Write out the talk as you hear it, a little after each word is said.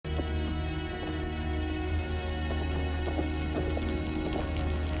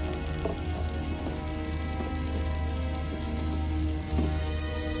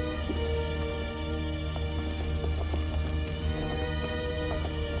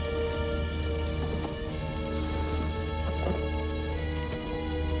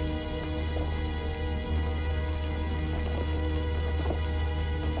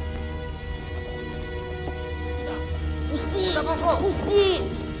Пусти!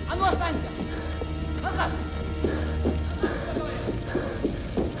 А ну останься! Назад!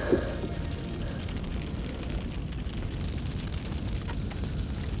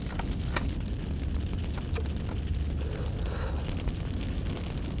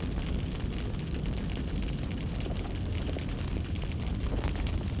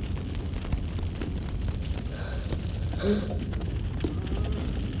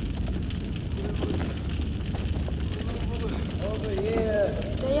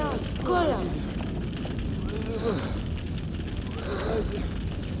 Да я, Коля!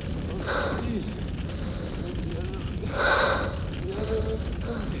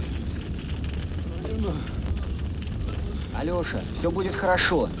 Алёша, все будет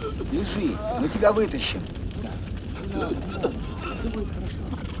хорошо. Лежи, мы тебя вытащим. Да, все будет хорошо.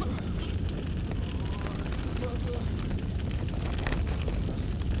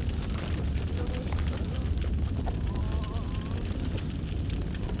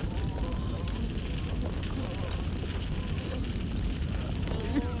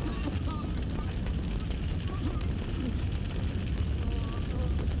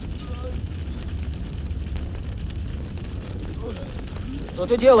 Что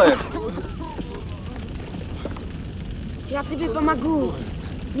ты делаешь? Я тебе помогу.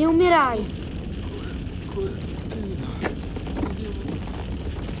 Не умирай.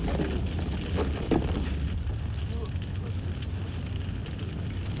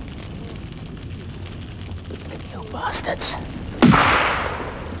 You bastards.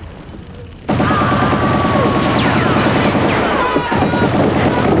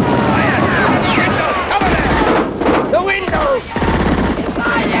 The windows!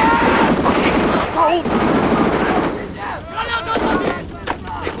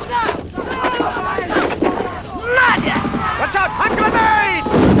 Watch out! Hand grenade!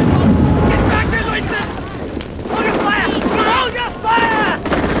 Get back there, Leutnant! Hold your fire! Hold your fire!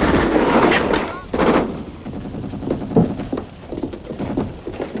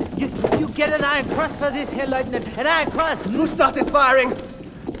 You get an iron cross for this, Herr Leutnant. An iron cross. Who started firing?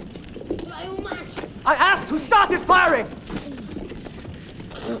 I asked who started firing!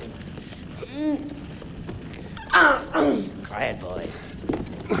 Quiet, boy.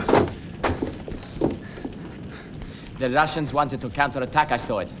 The Russians wanted to counterattack, I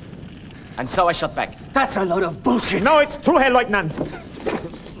saw it. And so I shot back. That's a load of bullshit! No, it's true, Herr Leutnant!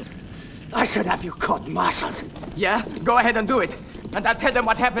 I should have you court-martialed. Yeah? Go ahead and do it. And I'll tell them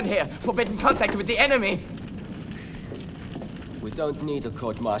what happened here. Forbidden contact with the enemy. We don't need a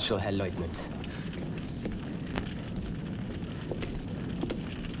court-martial, Herr Leutnant.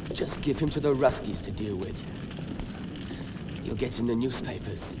 Just give him to the Ruskies to deal with. You'll get in the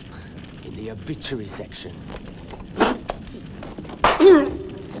newspapers, in the obituary section.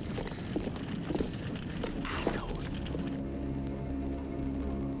 Asshole.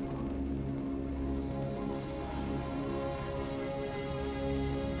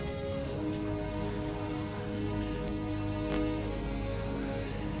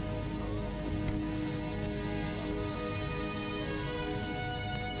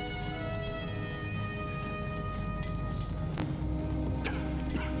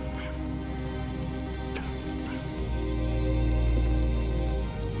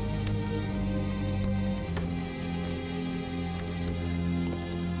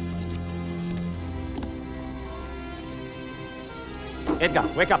 Edgar,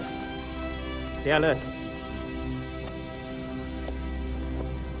 wake up. Stay alert.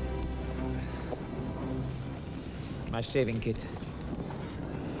 My shaving kit.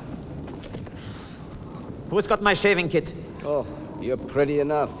 Who's got my shaving kit? Oh, you're pretty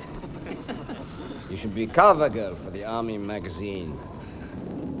enough. You should be cover girl for the Army magazine.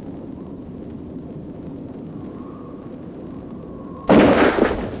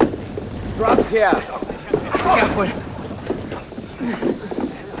 Drops here. Careful.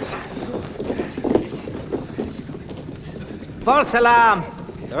 False alarm!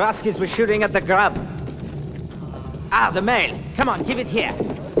 The Ruskies were shooting at the grub. Ah, the mail. Come on, give it here.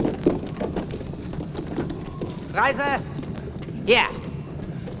 Reiser? Here.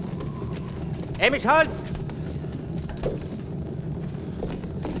 Amish Holz?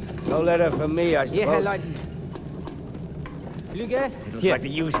 No letter for me, I suppose. Here, Herr Leutnant. Flüge? Looks Here. like the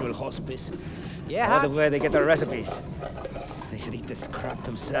usual hospice. Yeah, By the way they get their recipes. They should eat this crap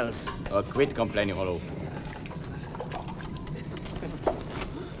themselves. Oh, quit complaining, Rollo.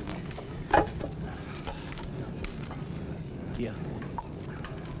 Here.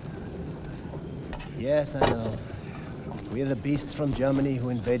 Yes, I know. We're the beasts from Germany who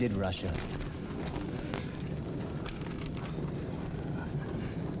invaded Russia.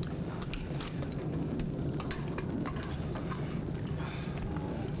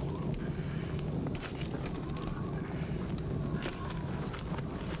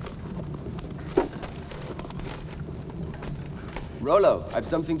 Rollo, I've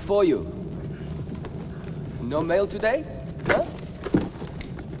something for you. No mail today? Huh?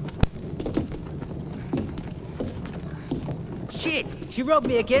 Shit! She wrote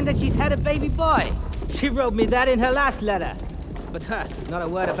me again that she's had a baby boy. She wrote me that in her last letter. But not a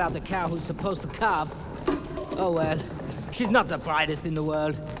word about the cow who's supposed to calve. Oh well, she's not the brightest in the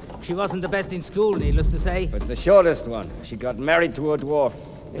world. She wasn't the best in school, needless to say. But the shortest one. She got married to a dwarf.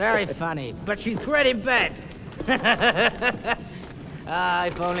 Very funny, but she's great in bed. Ah,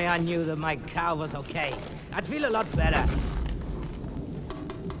 if only I knew that my cow was okay. I'd feel a lot better.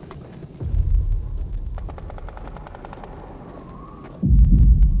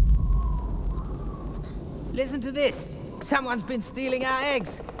 Listen to this. Someone's been stealing our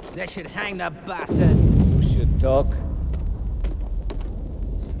eggs. They should hang the bastard. You should talk.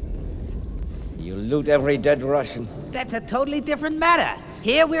 You loot every dead Russian. That's a totally different matter.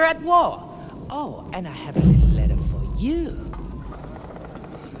 Here we're at war. Oh, and I have a little letter for you.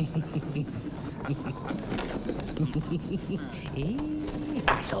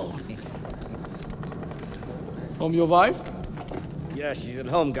 Asshole. From your wife? Yeah, she's at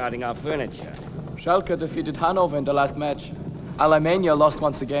home guarding our furniture. Schalke defeated Hanover in the last match. Alemannia lost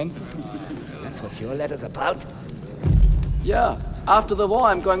once again. That's what your letter's about? Yeah, after the war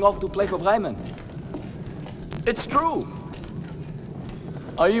I'm going off to play for Bremen. It's true.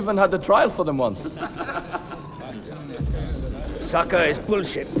 I even had a trial for them once. Soccer is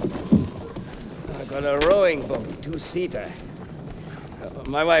bullshit. I got a rowing boat, 2-seater.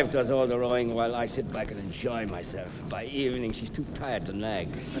 My wife does all the rowing while I sit back and enjoy myself. By evening, she's too tired to nag.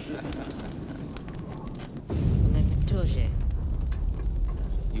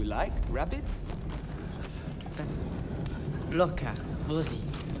 You like rabbits? Loca, Buzi.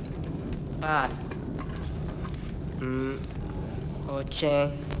 Par.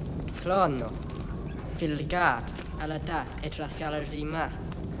 Oce. Clono. Filgar. Alata. Etrascalar zima.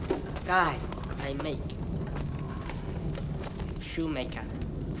 Die. I make. Shoemaker.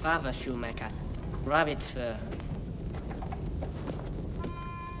 Father shoemaker. Rabbit's fur.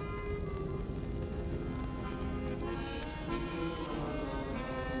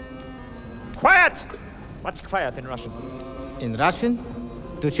 Quiet! What's quiet in Russian? In Russian?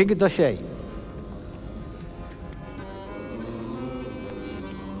 Tushigi doshay.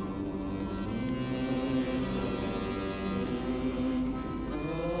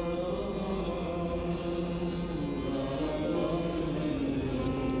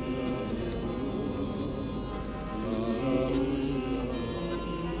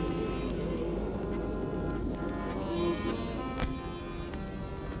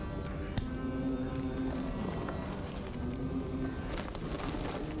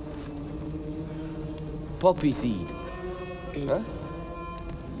 Poppy seed. Huh?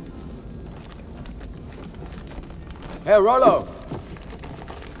 Hey, Rollo!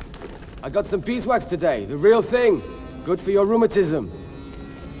 I got some beeswax today, the real thing. Good for your rheumatism.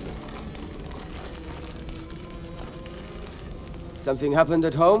 Something happened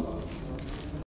at home?